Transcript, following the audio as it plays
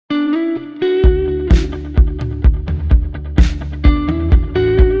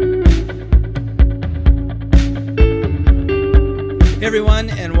everyone,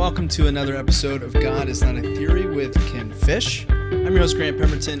 and welcome to another episode of God is Not a Theory with Ken Fish. I'm your host, Grant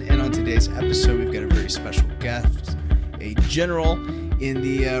Pemberton, and on today's episode, we've got a very special guest, a general in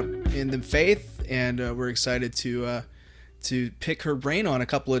the faith, and we're excited to pick her brain on a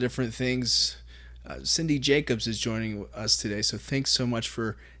couple of different things. Cindy Jacobs is joining us today, so thanks so much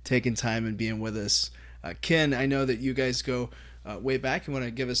for taking time and being with us. Ken, I know that you guys go way back. You want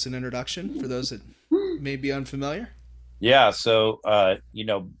to give us an introduction for those that may be unfamiliar? Yeah. So,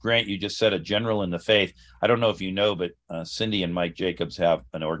 Grant, you just said a general in the faith. I don't know if you know, but Cindy and Mike Jacobs have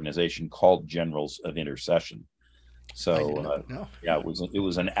an organization called Generals of Intercession. So, yeah, it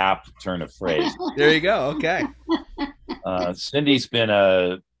was an apt turn of phrase. There you go. Okay. Cindy's been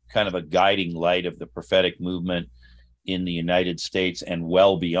a kind of a guiding light of the prophetic movement in the United States and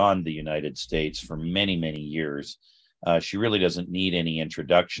well beyond the United States for many, many years. She really doesn't need any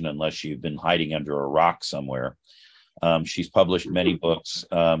introduction unless you've been hiding under a rock somewhere. She's published many books.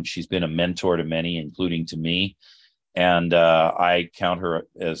 She's been a mentor to many, including to me. And I count her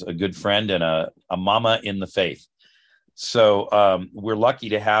as a good friend and a mama in the faith. So we're lucky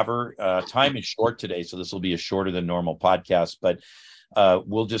to have her. Time is short today, so this will be a shorter than normal podcast, but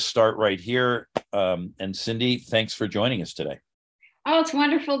we'll just start right here. And Cindy, thanks for joining us today. Oh, it's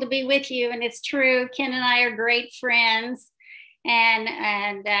wonderful to be with you. And it's true. Ken and I are great friends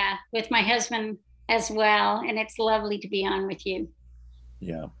and with my husband as well. And it's lovely to be on with you.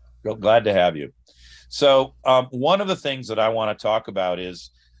 Yeah, glad to have you. So one of the things that I want to talk about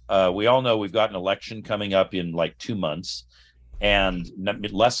is we all know we've got an election coming up in like 2 months and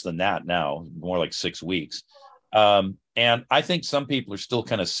less than that now, more like 6 weeks. And I think some people are still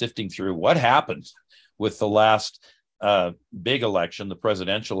kind of sifting through what happened with the last big election, the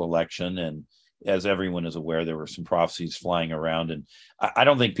presidential election. And as everyone is aware, there were some prophecies flying around, and I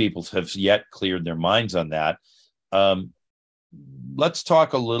don't think people have yet cleared their minds on that. Let's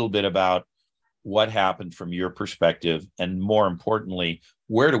talk a little bit about what happened from your perspective, and more importantly,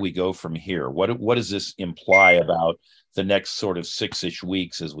 where do we go from here? What does this imply about the next sort of 6-ish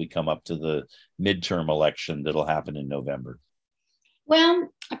weeks as we come up to the midterm election that'll happen in November? Well,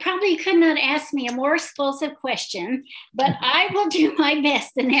 I probably could not ask me a more explosive question, but I will do my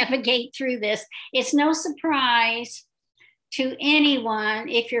best to navigate through this. It's no surprise to anyone,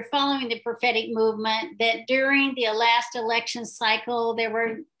 if you're following the prophetic movement, that during the last election cycle, there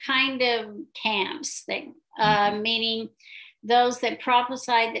were kind of camps, meaning those that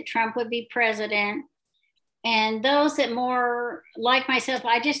prophesied that Trump would be president, and those that more like myself,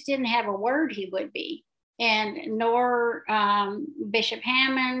 I just didn't have a word he would be. And nor Bishop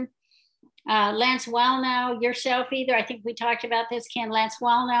Hammond, Lance Wallnau, yourself either. I think we talked about this, Ken. Lance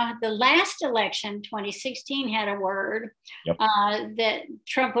Wallnau, the last election, 2016, had a word that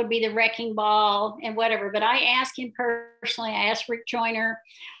Trump would be the wrecking ball and whatever. But I asked him personally. I asked Rick Joyner.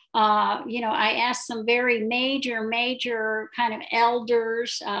 I asked some very major kind of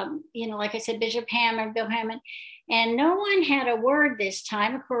elders, like I said, Bishop Hammond, Bill Hammond. And no one had a word this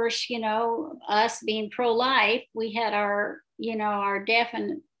time. Of course, us being pro-life, we had our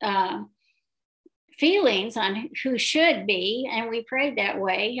definite feelings on who should be, and we prayed that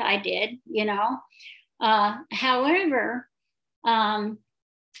way. I did, However,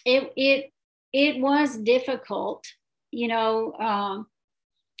 it was difficult,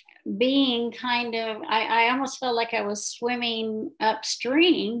 being kind of, I almost felt like I was swimming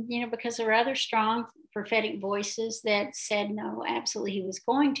upstream, because there were other strong prophetic voices that said, no, absolutely, he was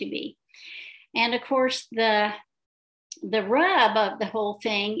going to be. And of course, the rub of the whole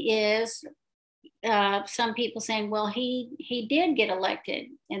thing is some people saying, well, he did get elected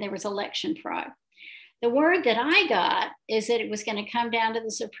and there was election fraud. The word that I got is that it was going to come down to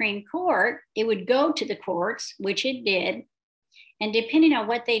the Supreme Court. It would go to the courts, which it did. And depending on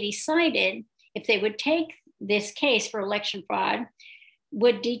what they decided, if they would take this case for election fraud,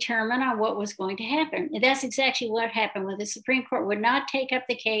 would determine on what was going to happen. And that's exactly what happened. When the Supreme Court would not take up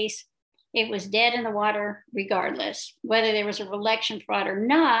the case, it was dead in the water regardless, whether there was an election fraud or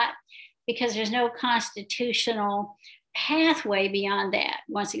not, because there's no constitutional pathway beyond that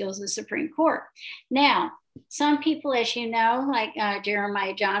once it goes to the Supreme Court. Now, some people, as you know, like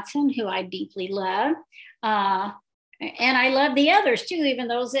Jeremiah Johnson, who I deeply love, and I love the others too, even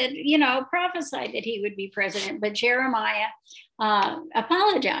those that, prophesied that he would be president. But Jeremiah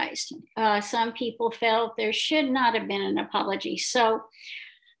apologized. Some people felt there should not have been an apology. So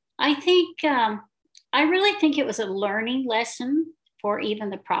I think, I really think it was a learning lesson for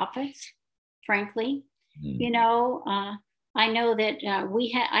even the prophets, frankly. I know that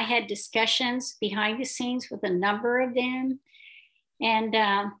I had discussions behind the scenes with a number of them. And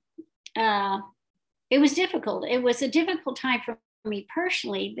it was difficult. It was a difficult time for me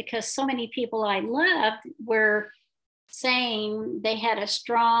personally, because so many people I loved were saying they had a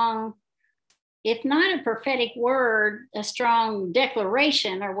strong, if not a prophetic word, a strong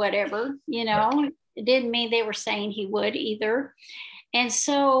declaration or whatever, it didn't mean they were saying he would either. And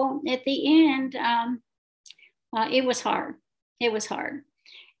so at the end, it was hard. It was hard.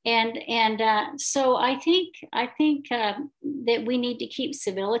 And so I think that we need to keep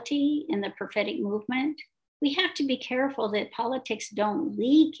civility in the prophetic movement. We have to be careful that politics don't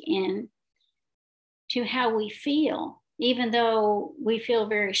leak in to how we feel, even though we feel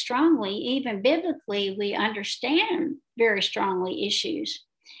very strongly. Even biblically, we understand very strongly issues.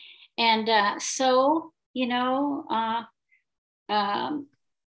 And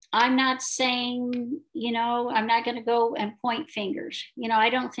I'm not saying, I'm not going to go and point fingers. I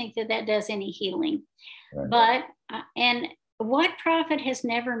don't think that does any healing. Right. But, and what prophet has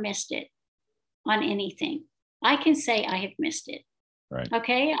never missed it on anything? I can say I have missed it. Right.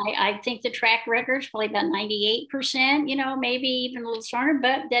 Okay. I think the track record is probably about 98%, maybe even a little stronger,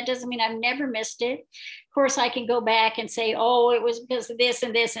 but that doesn't mean I've never missed it. Of course, I can go back and say, oh, it was because of this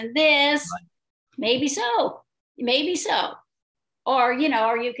and this and this. Right. Maybe so. Maybe so. Or,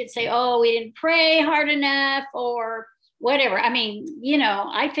 or you could say, oh, we didn't pray hard enough or whatever. I mean,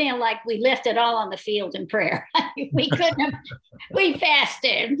 I feel like we left it all on the field in prayer. We couldn't have, we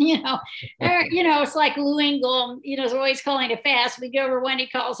fasted, it's like Lou Engle, is always calling a fast. We go over one, he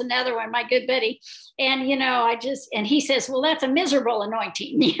calls another one, my good buddy. And, and he says, well, that's a miserable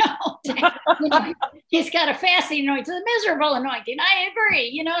anointing, he's got a fasting anointing, it's a miserable anointing. I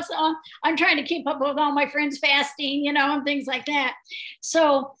agree, so I'm trying to keep up with all my friends fasting, and things like that.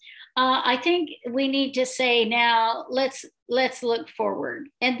 So, I think we need to say now, let's look forward.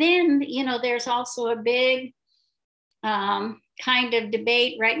 And then, there's also a big kind of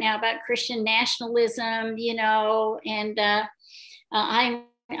debate right now about Christian nationalism, and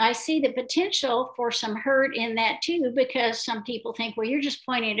I see the potential for some hurt in that too, because some people think, well, you're just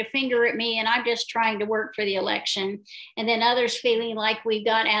pointing a finger at me and I'm just trying to work for the election. And then others feeling like we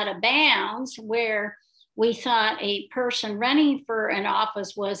got out of bounds where we thought a person running for an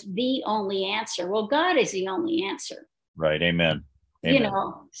office was the only answer. Well, God is the only answer. Right. Amen. Amen.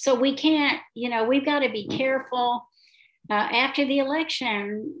 So we can't, we've got to be careful. After the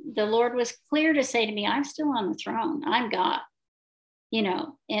election, the Lord was clear to say to me, I'm still on the throne. I'm God,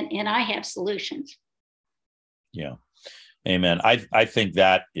 and I have solutions. Yeah. Amen. I think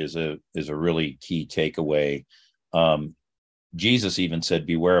that is a really key takeaway. Jesus even said,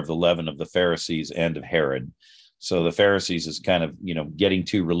 beware of the leaven of the Pharisees and of Herod. So the Pharisees is kind of, getting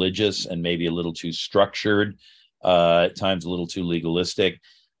too religious and maybe a little too structured, at times a little too legalistic.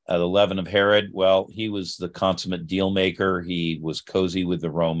 The leaven of Herod, well, he was the consummate deal maker. He was cozy with the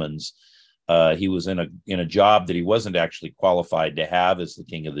Romans. He was in a job that he wasn't actually qualified to have as the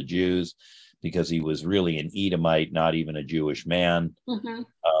king of the Jews, because he was really an Edomite, not even a Jewish man. Mm-hmm.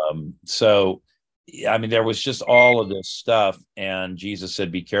 There was just all of this stuff. And Jesus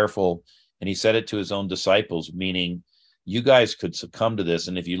said, be careful. And he said it to his own disciples, meaning you guys could succumb to this.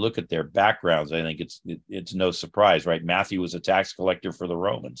 And if you look at their backgrounds, I think it's no surprise, right? Matthew was a tax collector for the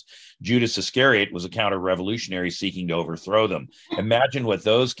Romans. Judas Iscariot was a counter-revolutionary seeking to overthrow them. Imagine what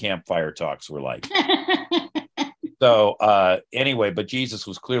those campfire talks were like. So anyway, but Jesus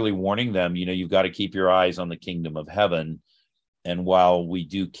was clearly warning them, you've got to keep your eyes on the kingdom of heaven. And while we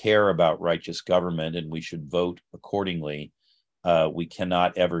do care about righteous government and we should vote accordingly, we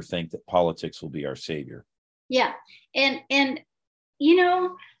cannot ever think that politics will be our savior. Yeah. And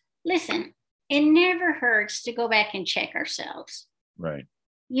listen, it never hurts to go back and check ourselves. Right.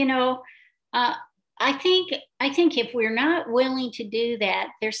 I think if we're not willing to do that,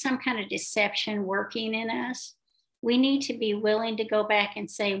 there's some kind of deception working in us. We need to be willing to go back and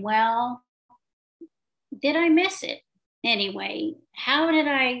say, well, did I miss it? Anyway, how did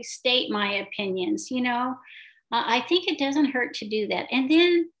I state my opinions? I think it doesn't hurt to do that. And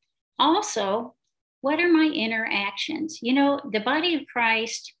then also, what are my interactions? The body of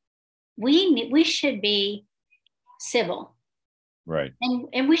Christ, we should be civil. Right.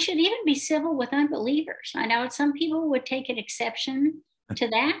 And we should even be civil with unbelievers. I know some people would take an exception to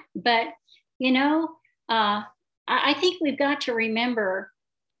that, but, I think we've got to remember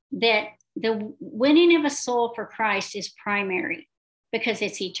that the winning of a soul for Christ is primary because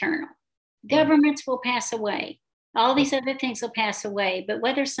it's eternal. Governments will pass away. All these other things will pass away, but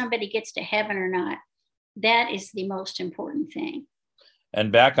whether somebody gets to heaven or not, that is the most important thing.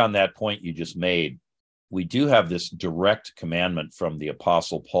 And back on that point you just made, we do have this direct commandment from the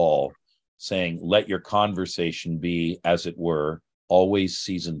Apostle Paul saying, let your conversation be, as it were, always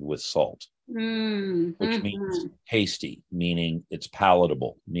seasoned with salt. which means tasty, meaning it's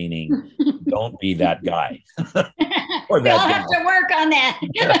palatable, meaning don't be that guy. Or that we'll have to work on that.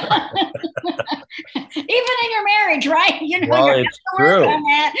 Even in your marriage, right? Well, it's true. On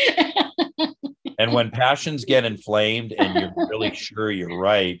that. And when passions get inflamed and you're really sure you're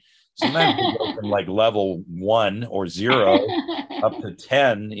right, sometimes you go from like level 1 or 0 up to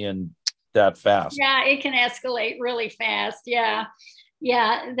 10 in that fast. Yeah, it can escalate really fast. Yeah,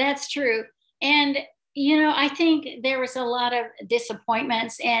 that's true. And I think there was a lot of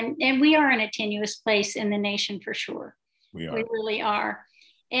disappointments, and we are in a tenuous place in the nation for sure. We really are.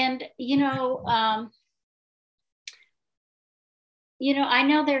 And I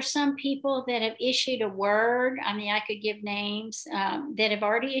know there's some people that have issued a word. I mean, I could give names that have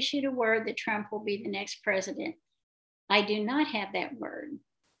already issued a word that Trump will be the next president. I do not have that word.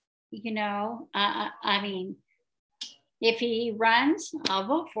 I mean, if he runs, I'll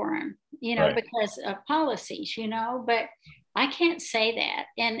vote for him, right, because of policies, but I can't say that.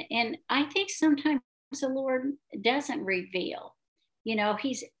 And I think sometimes the Lord doesn't reveal,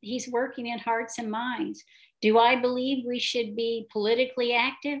 he's working in hearts and minds. Do I believe we should be politically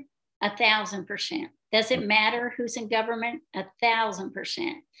active? 1,000%. Does it matter who's in government?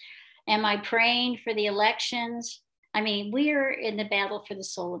 1,000%. Am I praying for the elections? I mean, we are in the battle for the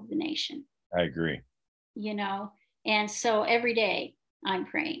soul of the nation. I agree. And so every day I'm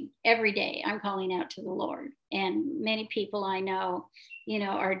praying. Every day I'm calling out to the Lord. And many people I know,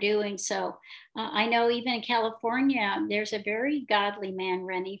 are doing so. I know even in California, there's a very godly man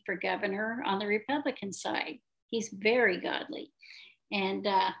running for governor on the Republican side. He's very godly and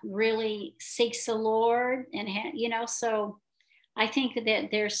really seeks the Lord. And, so I think that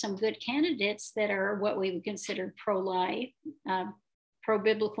there's some good candidates that are what we would consider pro-life,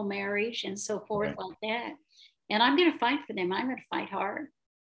 pro-biblical marriage and so forth, right, like that. And I'm going to fight for them. I'm going to fight hard.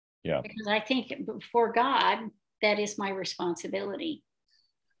 Yeah. Because I think before God, that is my responsibility.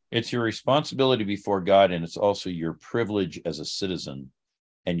 It's your responsibility before God, and it's also your privilege as a citizen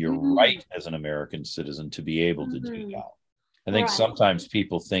and your right as an American citizen to be able to do that. I think sometimes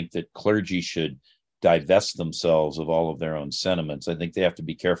people think that clergy should divest themselves of all of their own sentiments. I think they have to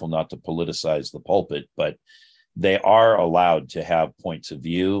be careful not to politicize the pulpit, but they are allowed to have points of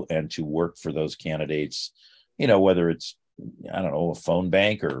view and to work for those candidates, whether it's, I don't know, a phone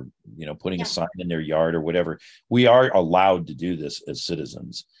bank or, putting a sign in their yard or whatever. We are allowed to do this as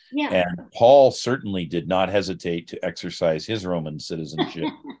citizens. Yeah. And Paul certainly did not hesitate to exercise his Roman citizenship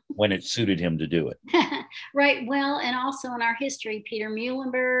when it suited him to do it. Right. Well, and also in our history, Peter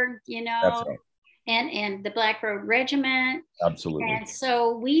Muhlenberg, That's right, and the Black Road Regiment. Absolutely. And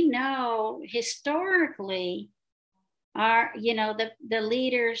so we know historically the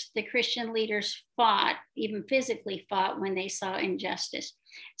leaders, the Christian leaders fought, even physically fought when they saw injustice.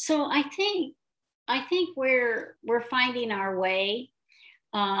 So I think we're finding our way.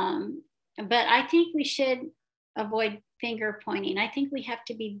 But I think we should avoid finger pointing. I think we have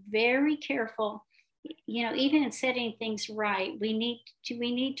to be very careful, even in setting things right. We need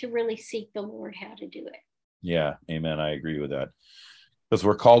to really seek the Lord how to do it. Yeah. Amen. I agree with that. Because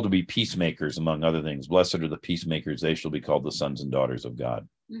we're called to be peacemakers, among other things. Blessed are the peacemakers; they shall be called the sons and daughters of God.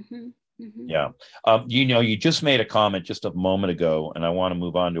 Mm-hmm. Mm-hmm. Yeah. You just made a comment just a moment ago, and I want to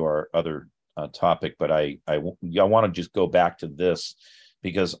move on to our other topic, but I want to just go back to this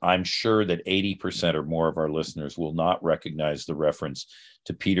because I'm sure that 80% or more of our listeners will not recognize the reference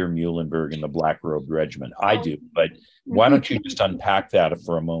to Peter Muhlenberg and the Black Robe Regiment. I do, but why don't you just unpack that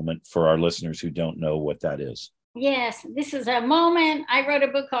for a moment for our listeners who don't know what that is? Yes, this is a moment. I wrote a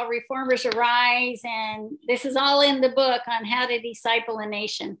book called Reformers Arise, and this is all in the book on how to disciple a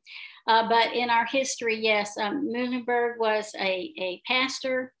nation. But in our history, yes, Muhlenberg was a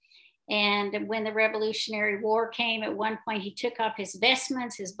pastor. And when the Revolutionary War came, at one point, he took off his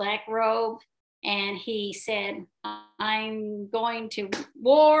vestments, his black robe, and he said, I'm going to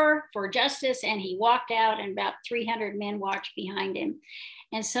war for justice. And he walked out, and about 300 men watched behind him.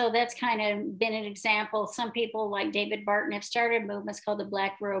 And so that's kind of been an example. Some people like David Barton have started movements called the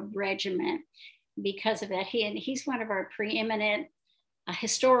Black Robe Regiment because of that. He's one of our preeminent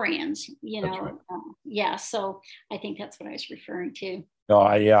historians, Right. So I think that's what I was referring to. No,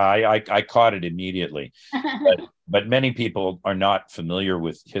 I caught it immediately. But many people are not familiar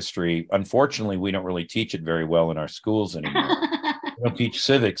with history. Unfortunately, we don't really teach it very well in our schools anymore. We don't teach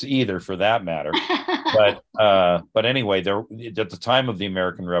civics either, for that matter. But anyway, at the time of the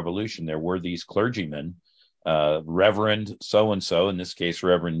American Revolution, there were these clergymen, Reverend so-and-so, in this case,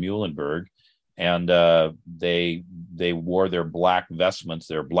 Reverend Muhlenberg, and they wore their black vestments,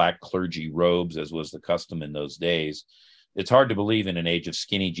 their black clergy robes, as was the custom in those days. it's hard to believe in an age of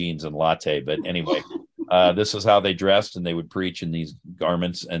skinny jeans and latte. But anyway, this is how they dressed, and they would preach in these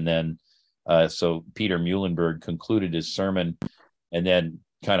garments. And then, so Peter Muhlenberg concluded his sermon and then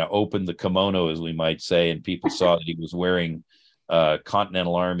kind of opened the kimono, as we might say, and people saw that he was wearing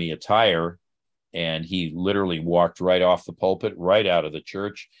Continental Army attire. And he literally walked right off the pulpit, right out of the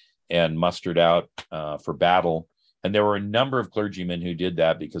church, and mustered out for battle. And there were a number of clergymen who did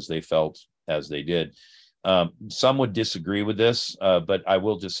that because they felt as they did. Some would disagree with this, but I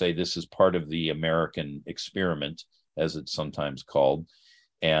will just say this is part of the American experiment, as it's sometimes called.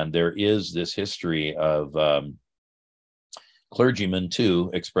 And there is this history of clergymen, too,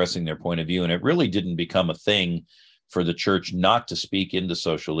 expressing their point of view. And it really didn't become a thing for the church not to speak into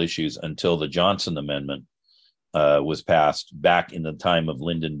social issues until the Johnson Amendment was passed back in the time of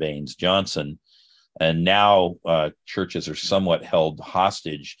Lyndon Baines Johnson. And now churches are somewhat held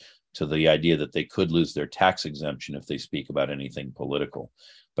hostage to the idea that they could lose their tax exemption if they speak about anything political.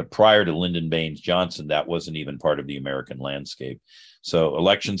 But prior to Lyndon Baines Johnson, that wasn't even part of the American landscape. So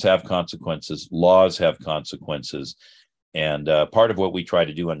elections have consequences, laws have consequences. And part of what we try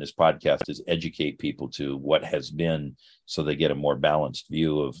to do on this podcast is educate people to what has been, so they get a more balanced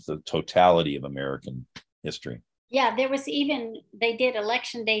view of the totality of American history. Yeah, there was even, they did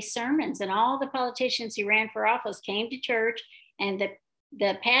election day sermons, and all the politicians who ran for office came to church, and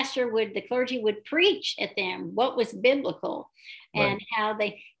the pastor would, the clergy would preach at them what was biblical, and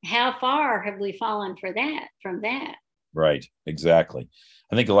right. how far have we fallen from that. Right, exactly.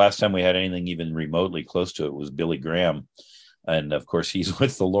 I think the last time we had anything even remotely close to it was Billy Graham. And of course, he's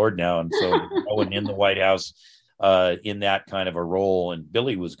with the Lord now. And so no one in the White House in that kind of a role. And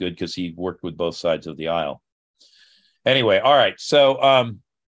Billy was good because he worked with both sides of the aisle. Anyway, all right. So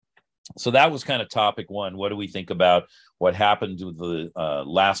so that was kind of topic one. What do we think about what happened with the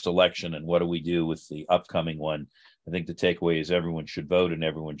last election, and what do we do with the upcoming one? I think the takeaway is everyone should vote, and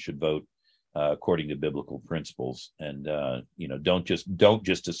everyone should vote according to biblical principles, and don't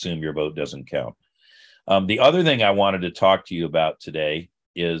just assume your vote doesn't count. The other thing I wanted to talk to you about today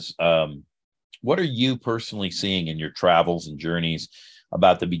is what are you personally seeing in your travels and journeys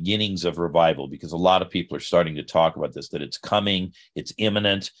about the beginnings of revival? Because a lot of people are starting to talk about this, that it's coming, it's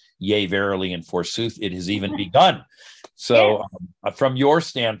imminent, yea, verily, and forsooth, it has even begun. So from your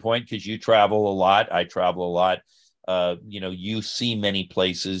standpoint, because you travel a lot, I travel a lot, you see many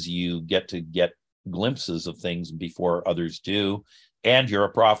places, you get glimpses of things before others do, and you're a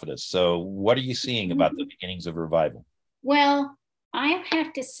prophetess. So what are you seeing about the beginnings of revival? Well, I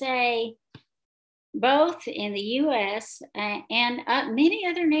have to say, both in the U.S. and many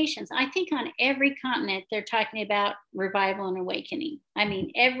other nations, I think on every continent, they're talking about revival and awakening. I mean,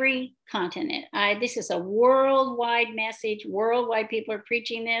 every continent. This is a worldwide message. Worldwide people are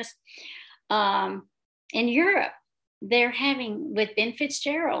preaching this. In Europe, they're having with Ben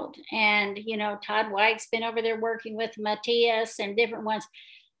Fitzgerald, and Todd White's been over there working with Matthias and different ones.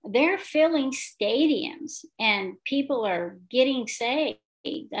 They're filling stadiums, and people are getting saved.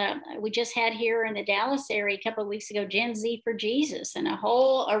 We just had here in the Dallas area a couple of weeks ago, Gen Z for Jesus, and a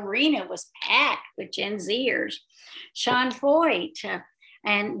whole arena was packed with Gen Zers. Sean Foyt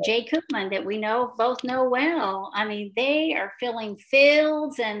and Jay Koopman, that we both know well. I mean, they are filling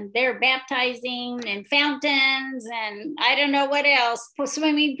fields, and they're baptizing in fountains, and I don't know what else,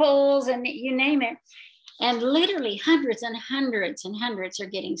 swimming pools, and you name it. And literally hundreds and hundreds and hundreds are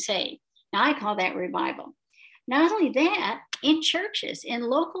getting saved. Now, I call that revival. Not only that, in churches, in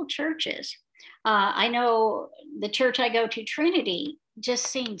local churches. I know the church I go to, Trinity, just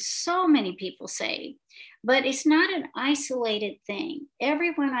seeing so many people saved. But it's not an isolated thing.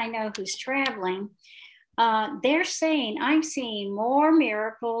 Everyone I know who's traveling, they're saying, I'm seeing more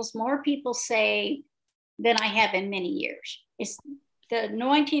miracles, more people saved than I have in many years. The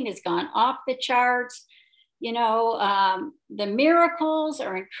anointing has gone off the charts. The miracles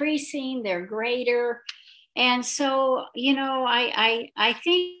are increasing, they're greater. And so, I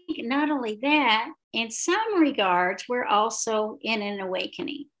think not only that, in some regards, we're also in an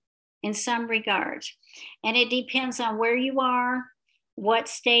awakening, in some regards. And it depends on where you are, what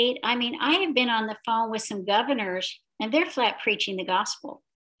state. I mean, I have been on the phone with some governors, and they're flat preaching the gospel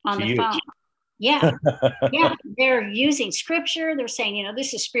on the phone. Yeah. Yeah. They're using scripture. They're saying,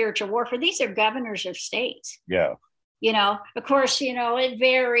 this is spiritual warfare. These are governors of states. Yeah. Of course, it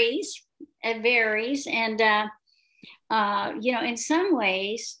varies. It varies. And, in some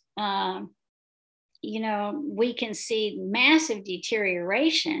ways, we can see massive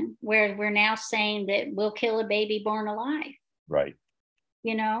deterioration where we're now saying that we'll kill a baby born alive. Right.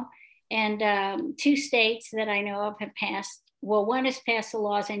 And 2 states that I know of have passed well, one has passed the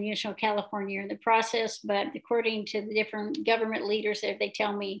laws and California are in the process, but according to the different government leaders there, they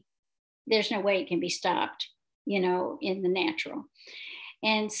tell me there's no way it can be stopped, in the natural.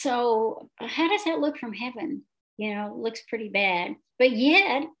 And so how does that look from heaven? It looks pretty bad. But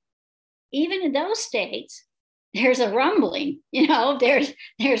yet, even in those states, there's a rumbling, there's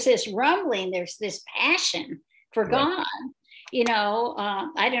this rumbling, there's this passion for Right. God.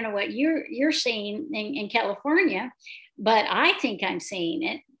 I don't know what you're seeing in California, but I think I'm seeing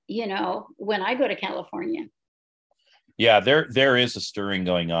it, when I go to California. Yeah, there is a stirring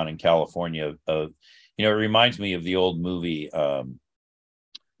going on in California. It reminds me of the old movie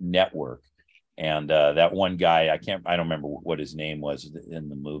Network, and that one guy, I don't remember what his name was in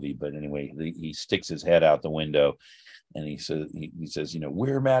the movie, but anyway, he sticks his head out the window, and he says,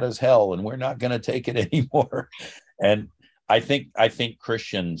 we're mad as hell, and we're not going to take it anymore. And I think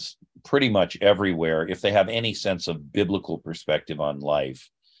Christians pretty much everywhere, if they have any sense of biblical perspective on life,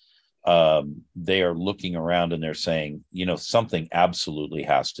 they are looking around and they're saying, something absolutely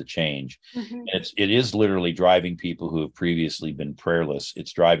has to change. Mm-hmm. It is literally driving people who have previously been prayerless.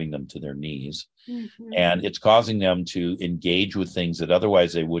 It's driving them to their knees, Mm-hmm. and it's causing them to engage with things that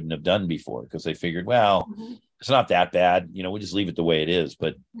otherwise they wouldn't have done before, because they figured, well, Mm-hmm. it's not that bad. We just leave it the way it is.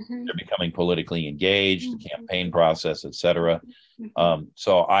 But Mm-hmm. they're becoming politically engaged, Mm-hmm. the campaign process, etc. Mm-hmm.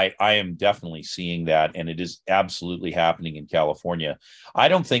 So I am definitely seeing that, and it is absolutely happening in California. I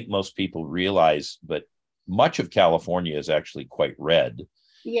don't think most people realize, but much of California is actually quite red.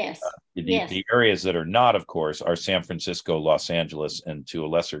 Yes. The areas that are not, of course, are San Francisco, Los Angeles, and to a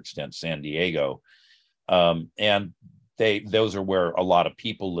lesser extent, San Diego. And those are where a lot of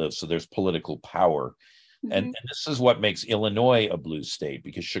people live. So there's political power. Mm-hmm. And this is what makes Illinois a blue state,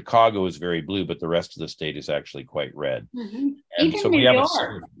 because Chicago is very blue, but the rest of the state is actually quite red. Mm-hmm. And Even so New we have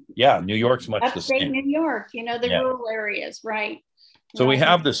York. New York's much the Upstate same. New York, the rural areas, right? So we Right.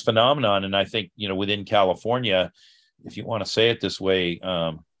 have this phenomenon, and I think, within California, if you want to say it this way,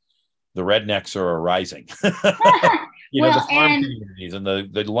 the rednecks are arising. Well, the farm and communities and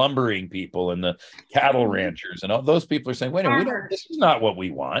the lumbering people and the cattle ranchers and all those people are saying, wait a minute, this is not what we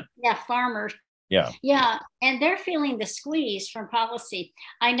want. yeah, farmers. Yeah. Yeah, and they're feeling the squeeze from policy.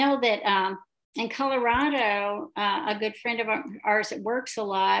 I know that in Colorado, a good friend of ours that works a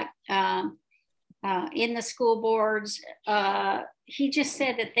lot in the school boards, he just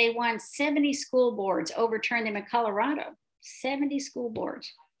said that they won 70 school boards, overturned them in Colorado. 70 school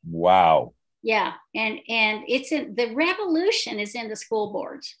boards. Wow. Yeah, and it's the revolution is in the school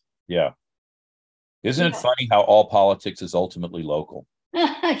boards. Yeah. Isn't it funny how all politics is ultimately local?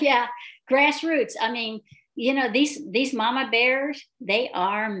 Yeah, grassroots. I mean, these mama bears, they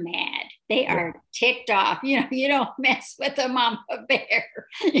are mad. They are ticked off. You don't mess with a mama bear,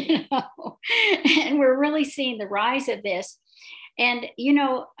 and we're really seeing the rise of this. And,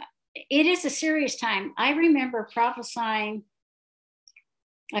 it is a serious time. I remember prophesying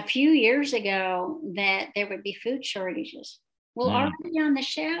a few years ago that there would be food shortages. Well, already on the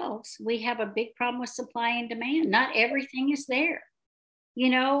shelves, we have a big problem with supply and demand. Not everything is there.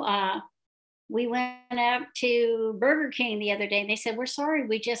 We went up to Burger King the other day and they said, we're sorry,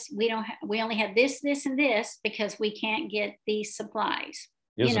 we only have this, and this because we can't get these supplies.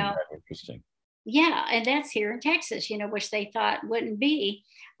 Isn't that interesting? Yeah, and that's here in Texas, which they thought wouldn't be.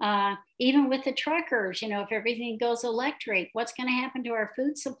 Even with the truckers, if everything goes electric, what's going to happen to our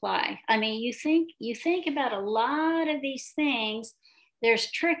food supply? I mean, you think about a lot of these things.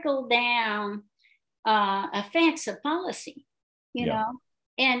 There's trickle down effects of policy, you know.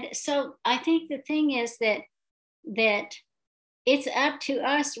 And so I think the thing is that it's up to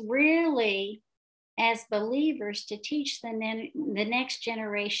us really as believers to teach the next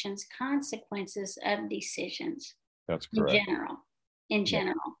generation's consequences of decisions. That's correct. In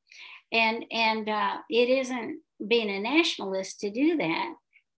general. And it isn't being a nationalist to do that,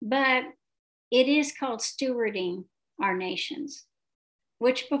 but it is called stewarding our nations,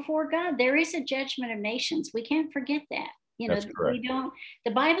 which before God, there is a judgment of nations. We can't forget that. That's correct.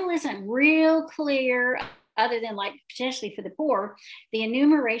 The Bible isn't real clear, other than especially for the poor, the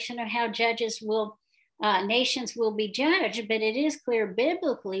enumeration of how nations will be judged, but it is clear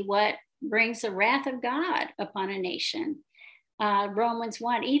biblically what brings the wrath of God upon a nation. Romans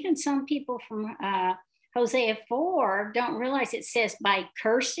 1, even some people from Hosea 4 don't realize it says by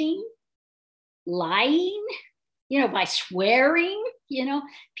cursing, lying, by swearing,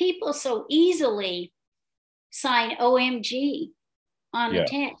 people so easily sign OMG on the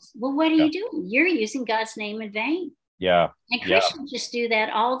text. Well, what are you doing? You're using God's name in vain. Yeah. And Christians just do that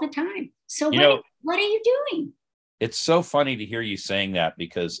all the time. So what are you doing? It's so funny to hear you saying that,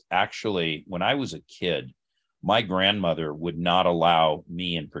 because actually when I was a kid, my grandmother would not allow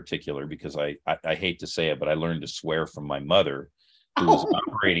me in particular, because I hate to say it, but I learned to swear from my mother, who was an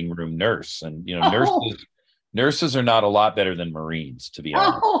operating room nurse. And, nurses are not a lot better than Marines, to be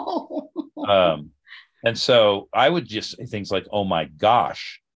honest. And so I would just say things like, oh my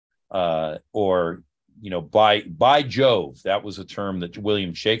gosh, or, by Jove. That was a term that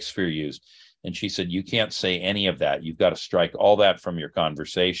William Shakespeare used. And she said, you can't say any of that. You've got to strike all that from your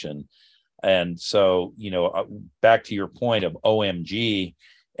conversation. And so, back to your point of OMG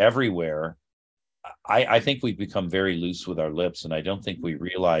everywhere, I think we've become very loose with our lips. And I don't think we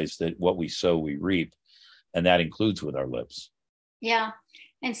realize that what we sow, we reap. And that includes with our lips. Yeah.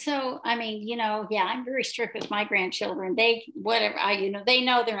 And so, I'm very strict with my grandchildren. They know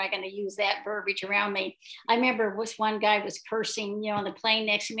they're not going to use that verbiage around me. I remember one guy was cursing, on the plane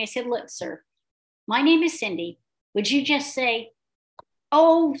next to me. I said, look, sir, my name is Cindy. Would you just say,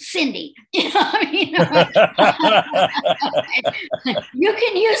 oh, Cindy? You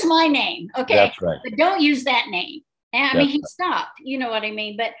can use my name. Okay. That's right. But don't use that name. And he stopped, you know what I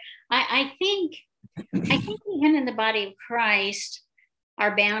mean? But I think even in the body of Christ,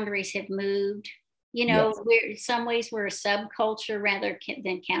 our boundaries have moved. We're in some ways we're a subculture rather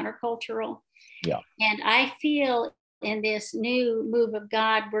than countercultural. Yeah. And I feel in this new move of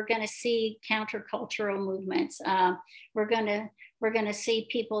God, we're going to see countercultural movements. We're going to see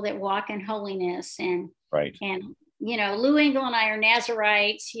people that walk in holiness and right. And Lou Engle and I are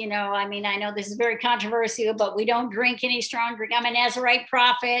Nazarites. I know this is very controversial, but we don't drink any strong drink. I'm a Nazarite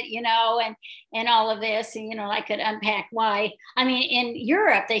prophet, and all of this. And, I could unpack why. In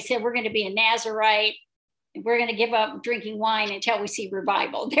Europe, they said we're going to be a Nazarite. We're going to give up drinking wine until we see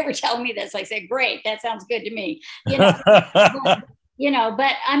revival. They were telling me this. I said, great, that sounds good to me. But I'm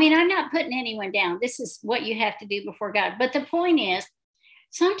not putting anyone down. This is what you have to do before God. But the point is,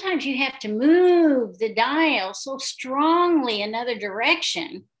 sometimes you have to move the dial so strongly another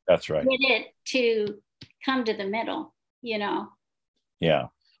direction. That's right. Get it to come to the middle, Yeah.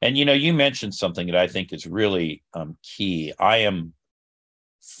 And, you mentioned something that I think is really key. I am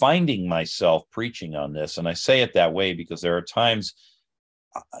finding myself preaching on this. And I say it that way because there are times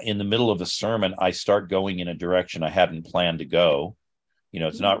in the middle of a sermon, I start going in a direction I hadn't planned to go.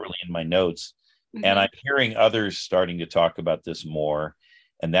 It's not really in my notes. Mm-hmm. And I'm hearing others starting to talk about this more.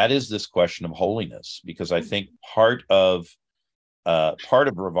 And that is this question of holiness, because I think part of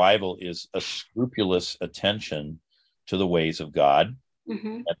revival is a scrupulous attention to the ways of God mm-hmm.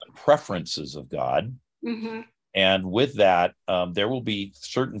 and the preferences of God. Mm-hmm. And with that, there will be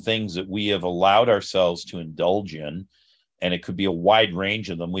certain things that we have allowed ourselves to indulge in, and it could be a wide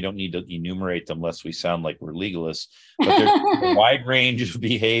range of them. We don't need to enumerate them lest we sound like we're legalists, but there's a wide range of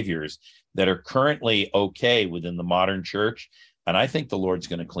behaviors that are currently okay within the modern church. And I think the Lord's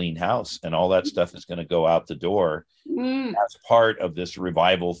going to clean house, and all that stuff is going to go out the door as part of this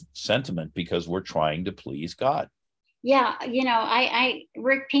revival sentiment, because we're trying to please God. Yeah.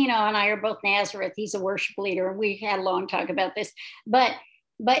 Rick Pino and I are both Nazareth. He's a worship leader, and we had a long talk about this, but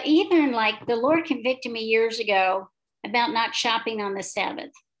even like the Lord convicted me years ago about not shopping on the Sabbath.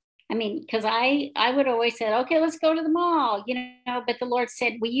 Because I would always say, okay, let's go to the mall, but the Lord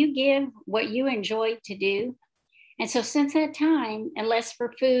said, will you give what you enjoy to do? And so since that time, unless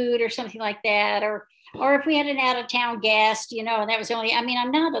for food or something like that, or if we had an out of town guest, and that was only,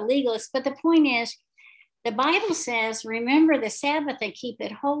 I'm not a legalist, but the point is, the Bible says, remember the Sabbath and keep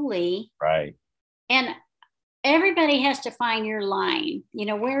it holy. Right. And everybody has to find your line.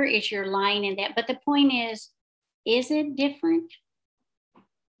 Where is your line in that? But the point is it different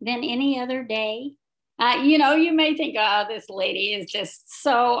than any other day? You may think, oh, this lady is just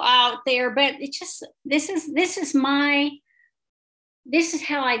so out there, but it's just, this is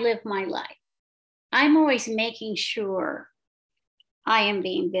how I live my life. I'm always making sure I am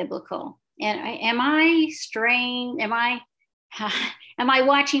being biblical. And am I straying? Am I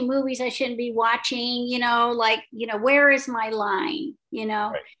watching movies I shouldn't be watching? Where is my line?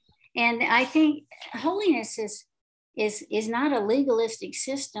 Right. And I think holiness is not a legalistic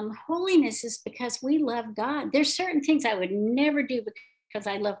system. Holiness is because we love God. There's certain things I would never do because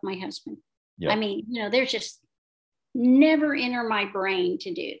I love my husband. Yeah. There's just never enter my brain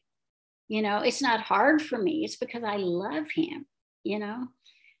to do. It's not hard for me. It's because I love him,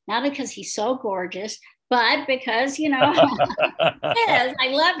 not because he's so gorgeous, but because, yes, I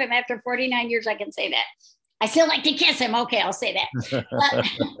love him. After 49 years, I can say that. I still like to kiss him. Okay, I'll say that. But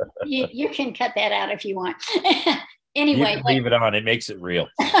you can cut that out if you want. Anyway. You can leave it on. It makes it real.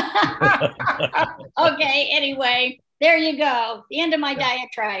 Okay, anyway. There you go. The end of my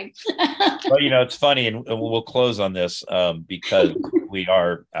diatribe. Well, it's funny, and we'll close on this because we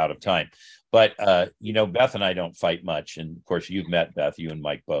are out of time. But Beth and I don't fight much, and of course you've met Beth, you and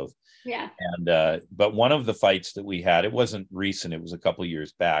Mike both. Yeah. And but one of the fights that we had, it wasn't recent, it was a couple of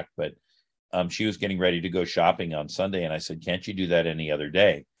years back, but she was getting ready to go shopping on Sunday, and I said, "Can't you do that any other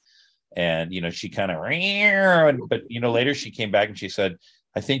day?" And she kind of, but later she came back and she said,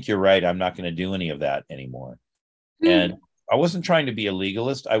 "I think you're right. I'm not going to do any of that anymore." And I wasn't trying to be a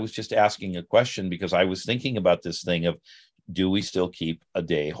legalist. I was just asking a question because I was thinking about this thing of, do we still keep a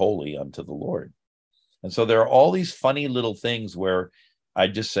day holy unto the Lord? And so there are all these funny little things where I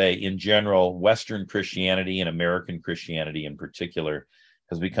just say, in general, Western Christianity and American Christianity in particular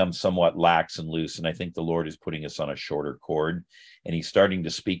has become somewhat lax and loose. And I think the Lord is putting us on a shorter cord. And he's starting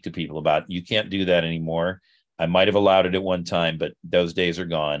to speak to people about, you can't do that anymore. I might have allowed it at one time, but those days are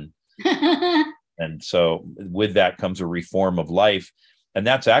gone. And so with that comes a reform of life. And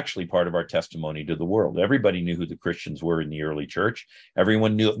that's actually part of our testimony to the world. Everybody knew who the Christians were in the early church.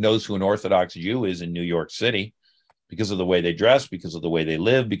 Everyone knows who an Orthodox Jew is in New York City because of the way they dress, because of the way they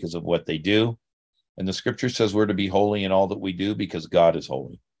live, because of what they do. And the scripture says we're to be holy in all that we do because God is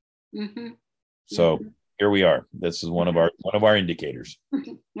holy. Mm-hmm. So here we are. This is one of our indicators.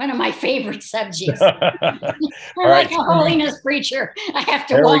 One of my favorite subjects. I'm like a holiness preacher. I have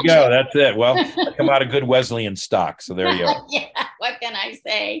to. There we go. That's it. Well, I come out of good Wesleyan stock, so there you go. Yeah. What can I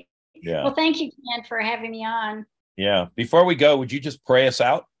say? Yeah. Well, thank you, Ken, for having me on. Yeah. Before we go, would you just pray us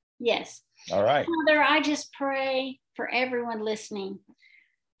out? Yes. All right. Father, I just pray for everyone listening.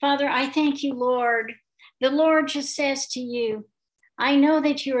 Father, I thank you, Lord. The Lord just says to you, I know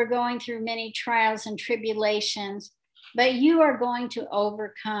that you are going through many trials and tribulations, but you are going to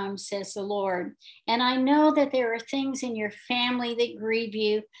overcome, says the Lord. And I know that there are things in your family that grieve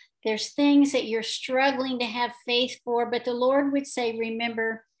you. There's things that you're struggling to have faith for, but the Lord would say,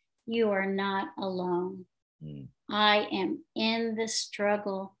 remember, you are not alone. I am in the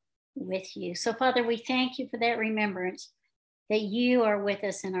struggle with you. So, Father, we thank you for that remembrance, that you are with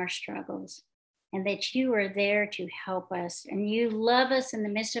us in our struggles, and that you are there to help us. And you love us in the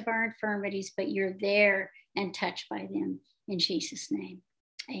midst of our infirmities, but you're there and touched by them. In Jesus' name,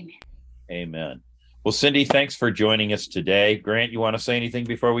 amen. Amen. Well, Cindy, thanks for joining us today. Grant, you want to say anything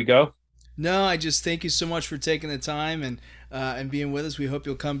before we go? No, I just thank you so much for taking the time and being with us. We hope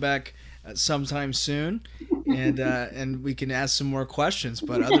you'll come back sometime soon, and we can ask some more questions.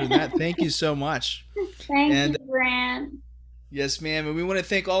 But other than that, thank you so much. Thank you, Grant. Yes, ma'am. And we want to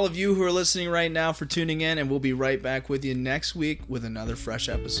thank all of you who are listening right now for tuning in, and we'll be right back with you next week with another fresh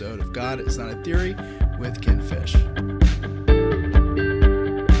episode of God Is Not a Theory with Ken Fish.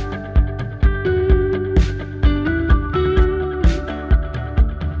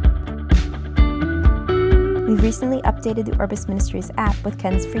 We've recently updated the Orbis Ministries app with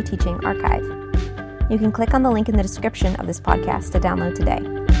Ken's free teaching archive. You can click on the link in the description of this podcast to download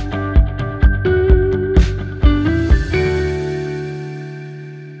today.